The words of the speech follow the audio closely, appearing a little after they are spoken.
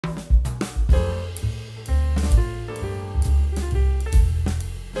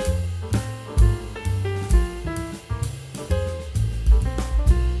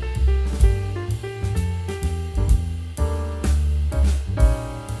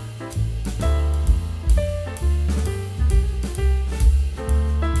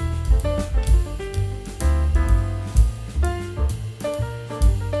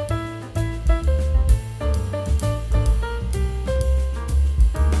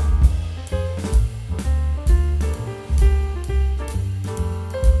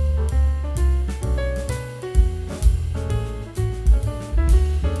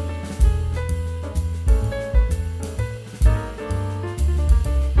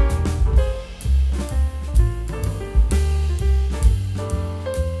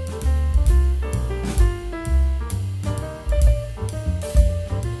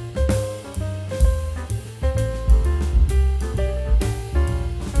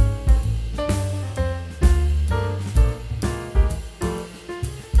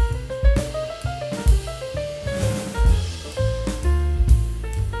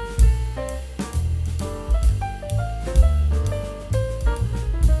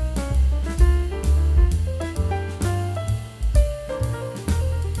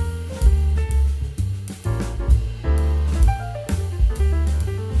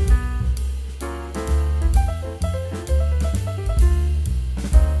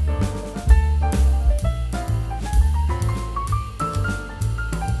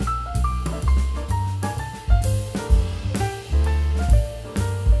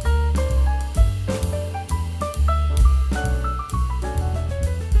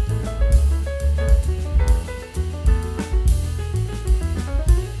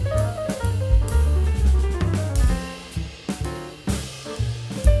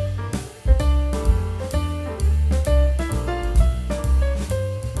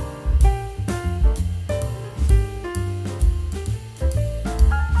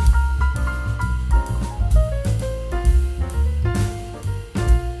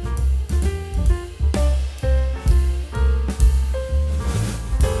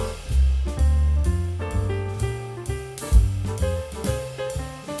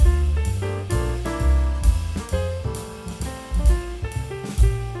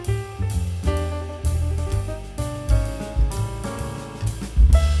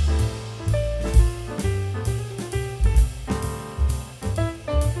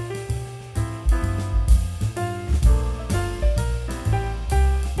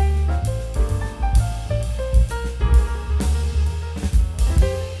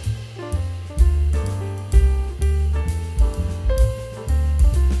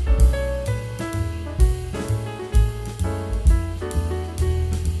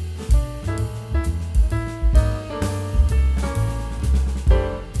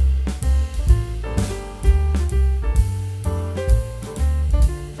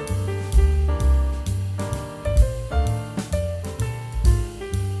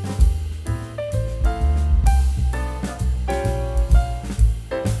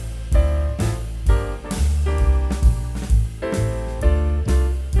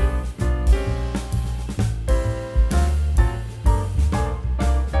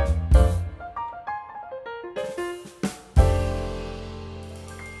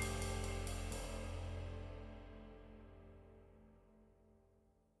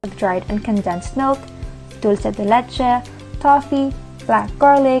of dried and condensed milk, dulce de leche, toffee, black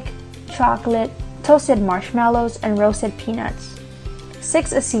garlic, chocolate, toasted marshmallows, and roasted peanuts.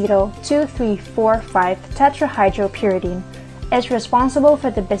 6-acetyl-2,3,4,5-tetrahydropyridine is responsible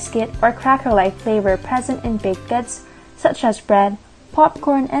for the biscuit or cracker-like flavor present in baked goods such as bread,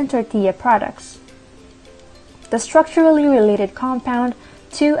 popcorn, and tortilla products. The structurally related compound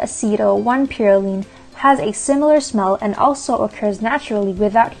 2-acetyl-1-pyrroline has a similar smell and also occurs naturally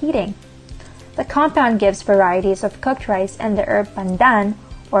without heating. The compound gives varieties of cooked rice and the herb pandan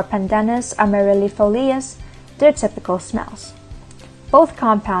or Pandanus amarylifolius their typical smells. Both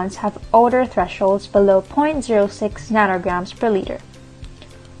compounds have odor thresholds below 0.06 nanograms per liter.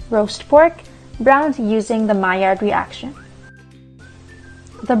 Roast pork, browned using the Maillard reaction.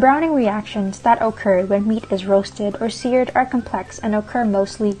 The browning reactions that occur when meat is roasted or seared are complex and occur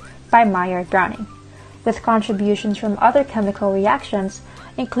mostly by Maillard browning, with contributions from other chemical reactions,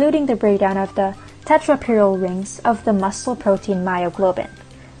 including the breakdown of the tetrapyrrole rings of the muscle protein myoglobin.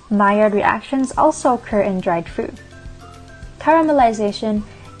 Maillard reactions also occur in dried fruit. Caramelization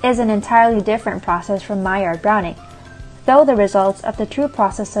is an entirely different process from Maillard browning, though the results of the two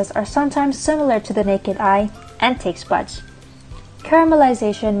processes are sometimes similar to the naked eye and taste buds.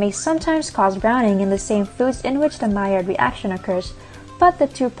 Caramelization may sometimes cause browning in the same foods in which the Maillard reaction occurs, but the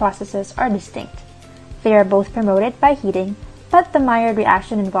two processes are distinct. They are both promoted by heating, but the Maillard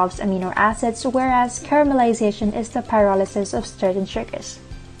reaction involves amino acids, whereas caramelization is the pyrolysis of certain sugars.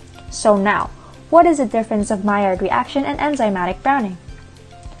 So now, what is the difference of Maillard reaction and enzymatic browning?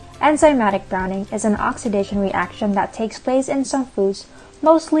 Enzymatic browning is an oxidation reaction that takes place in some foods,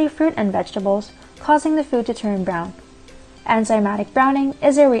 mostly fruit and vegetables, causing the food to turn brown. Enzymatic browning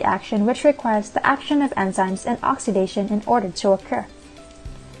is a reaction which requires the action of enzymes and oxidation in order to occur.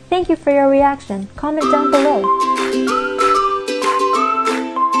 Thank you for your reaction. Comment down below.